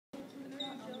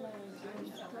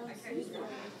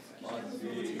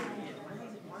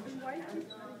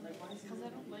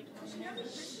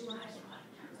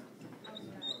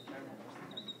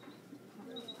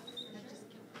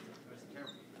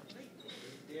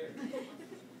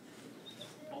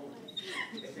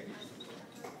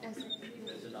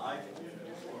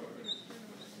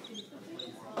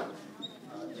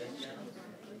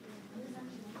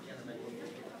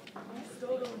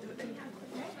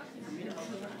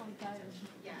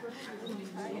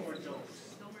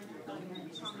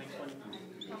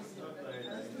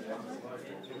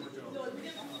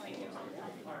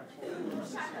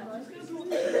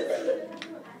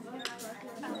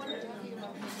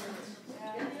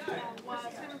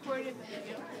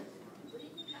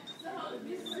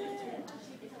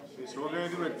So we're going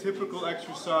to do a typical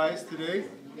exercise today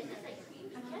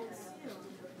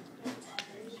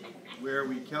where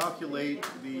we calculate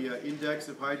the index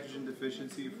of hydrogen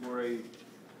deficiency for a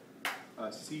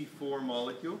C4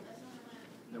 molecule.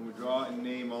 Then we draw and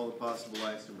name all the possible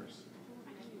isomers.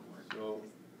 So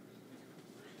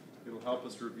it'll help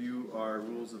us review our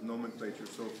rules of nomenclature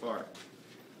so far.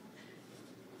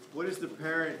 What is the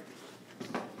parent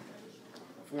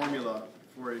formula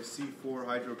for a C4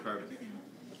 hydrocarbon?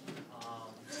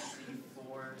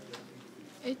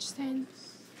 H10.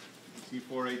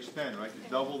 C4H10, right? You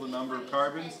double the number of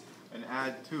carbons and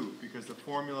add 2, because the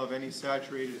formula of any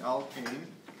saturated alkane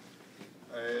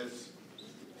is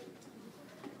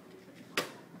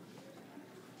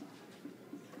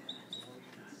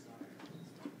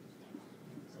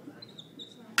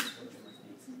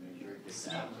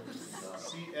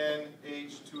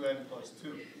CnH2n plus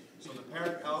 2. So the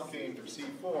parent alkane for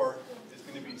C4 is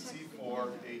going to be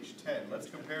C4H10. Let's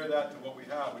compare that to what we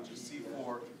have, which is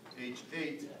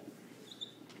C4H8.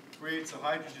 Creates a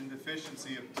hydrogen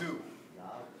deficiency of 2.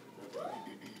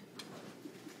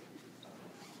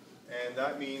 And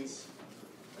that means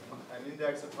an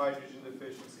index of hydrogen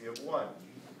deficiency of 1.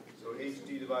 So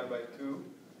Hg divided by 2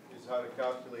 is how to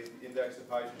calculate the index of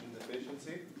hydrogen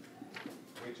deficiency,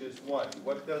 which is 1.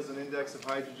 What does an index of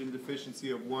hydrogen deficiency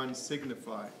of 1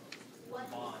 signify? One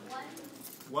bond.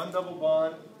 One double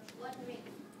bond. One ring.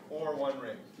 Or one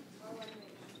ring. Or one ring.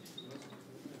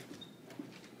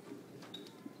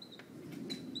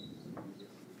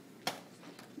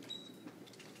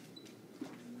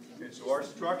 Okay, so our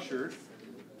structure,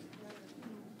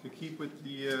 to keep with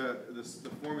the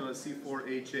formula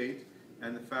C4H8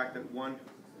 and the fact that one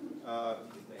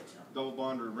double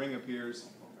bond or ring appears,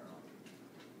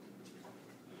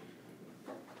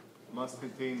 must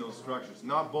contain those structures.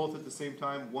 Not both at the same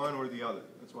time, one or the other.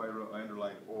 That's why I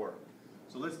underlined or.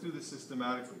 So let's do this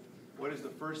systematically. What is the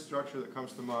first structure that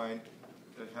comes to mind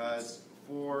that has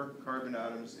 4 carbon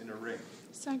atoms in a ring?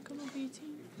 Cyclo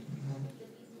Butane.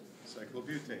 Cyclo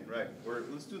Butane, right.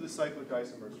 Let's do the cyclic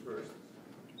isomers first.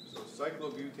 So Cyclo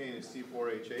Butane is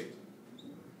C4H8.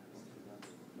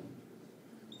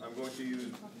 I'm going to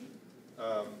use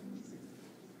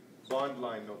bond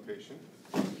line notation.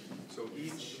 So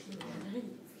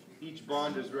each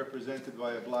bond is represented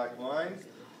by a black line.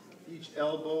 Each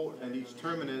elbow and each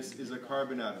terminus is a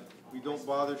carbon atom. We don't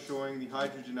bother showing the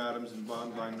hydrogen atoms in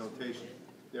bond line notation.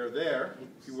 They're there.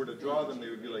 If you were to draw them, they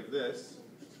would be like this,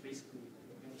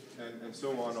 and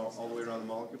so on all the way around the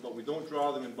molecule. But we don't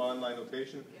draw them in bond line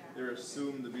notation. They're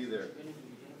assumed to be there.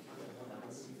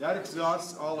 That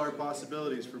exhausts all our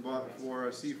possibilities for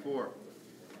C4.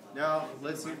 Now,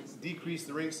 let's decrease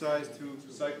the ring size to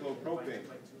cyclopropane.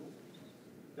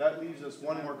 That leaves us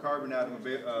one more carbon atom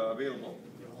available.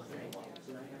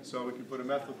 So we can put a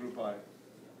methyl group on it.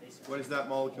 What is that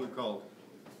molecule called?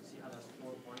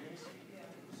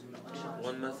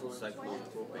 One methyl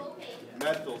cyclopropane.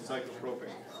 Methyl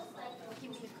cyclopropane.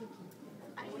 Give me a cookie.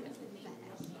 I want to make that.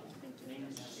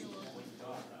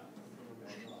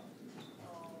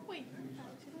 Wait.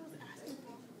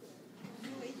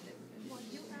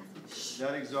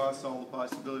 That exhausts all the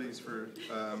possibilities for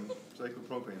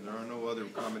cyclopropane. There are no other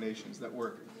combinations that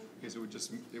work, because it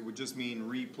would just mean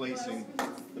replacing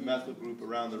the methyl group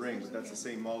around the ring, but that's the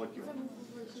same molecule.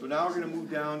 So now we're going to move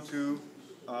down to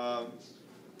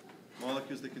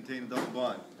molecules that contain a double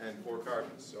bond and 4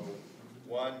 carbons. So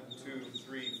 1, 2,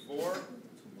 3, 4.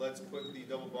 Let's put the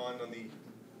double bond on the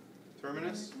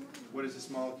terminus. What is this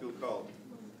molecule called?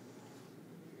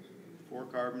 4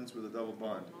 carbons with a double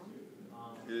bond.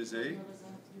 It is a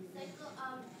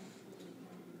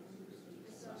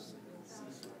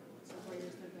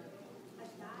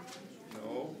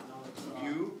no,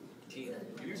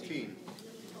 butene.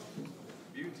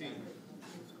 Butene.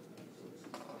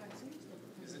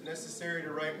 Is it necessary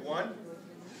to write 1?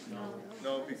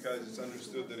 No, because it's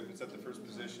understood that if it's at the first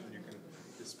position, you can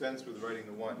dispense with writing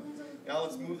the 1. Now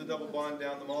let's move the double bond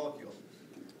down the molecule.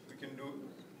 We can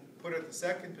put it at the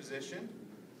second position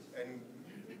and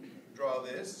draw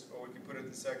this, or we can put it at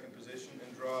the second position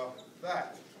and draw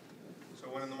that. So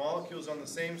when the molecule is on the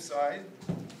same side,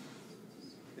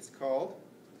 it's called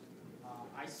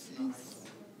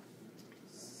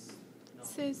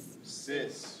Cis.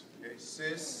 cis. Okay,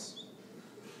 cis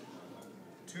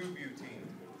 2-butene.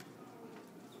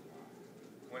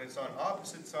 When it's on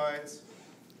opposite sides,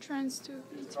 Trans 2.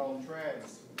 it's called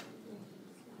trans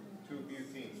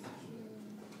 2-butene.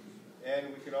 And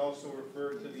we can also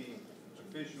refer to the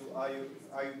official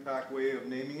IUPAC way of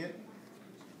naming it.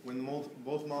 When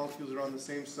both molecules are on the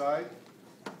same side,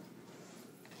 the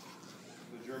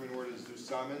German word is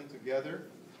zusammen, together.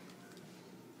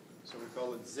 So we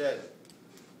call it Z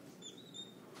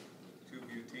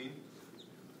 2-butene.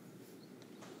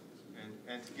 And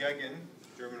entgegen,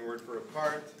 German word for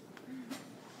apart,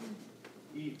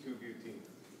 E2-butene.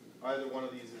 Either one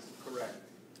of these is correct.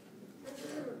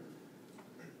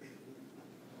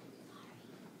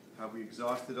 Have we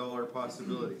exhausted all our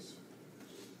possibilities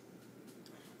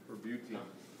for butene?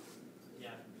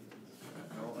 Yeah.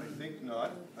 No, I think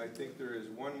not. I think there is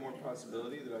one more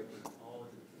possibility that I can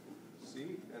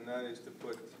see, and that is to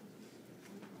put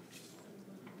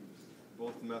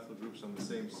both methyl groups on the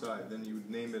same side. Then you would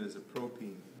name it as a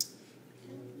propene.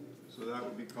 So that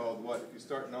would be called what? If you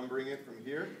start numbering it from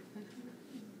here,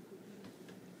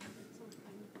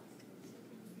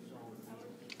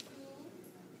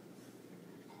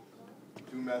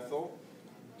 2-methyl.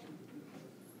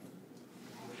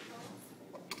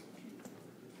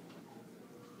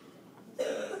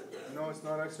 No, it's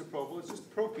not isopropyl, it's just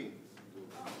propene.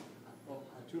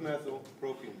 2-methyl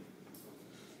propene.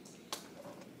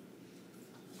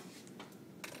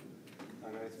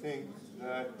 And I think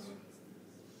that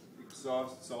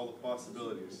exhausts all the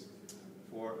possibilities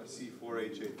for a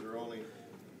C4H8. There are only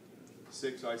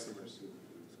 6 isomers.